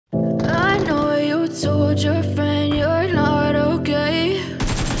told your friend you're not okay?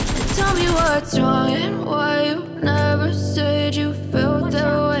 And tell me what's wrong and why you never said you felt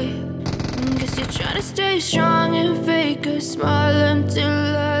that way. Guess you're trying to stay strong and fake a smile until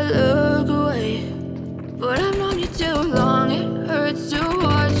I look away. But I've known you too long, it hurts to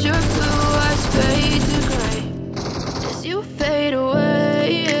watch your blue eyes fade to gray as you fade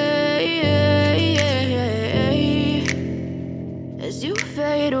away, as you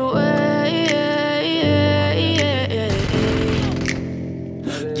fade away.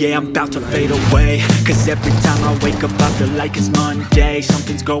 Yeah, I'm about to fade away, cause every time I wake up I feel like it's Monday.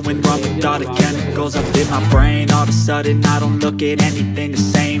 Something's going wrong with all the chemicals up in my brain. All of a sudden I don't look at anything the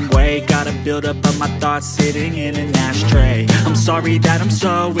same way. Got a build up of my thoughts sitting in an ashtray. I'm sorry that I'm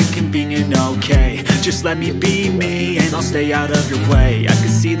so inconvenient, okay? Just let me be me and I'll stay out of your way. I can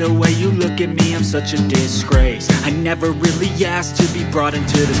see the way you look at me, I'm such a disgrace. I never really asked to be brought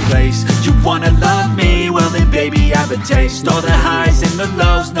into this place. You wanna love me? Well then baby have a taste. All the highs and the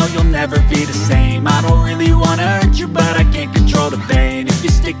lows, no you'll never be the same. I don't really wanna hurt you but I can't control the pain. If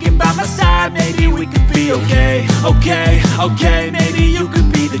you're sticking by my side, maybe we could be okay. Okay, maybe you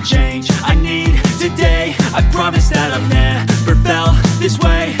could be the change I need today. I promise that I've never felt this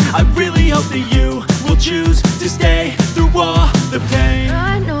way. I really hope that you will choose to stay through all the pain.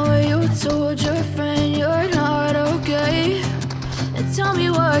 I know you told your friend you're not okay. And tell me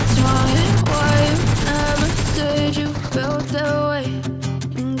what's wrong and why you never said you felt that way.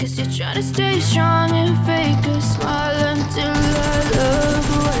 Guess you're trying to stay strong and fake a smile until I look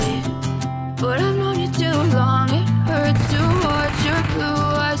away.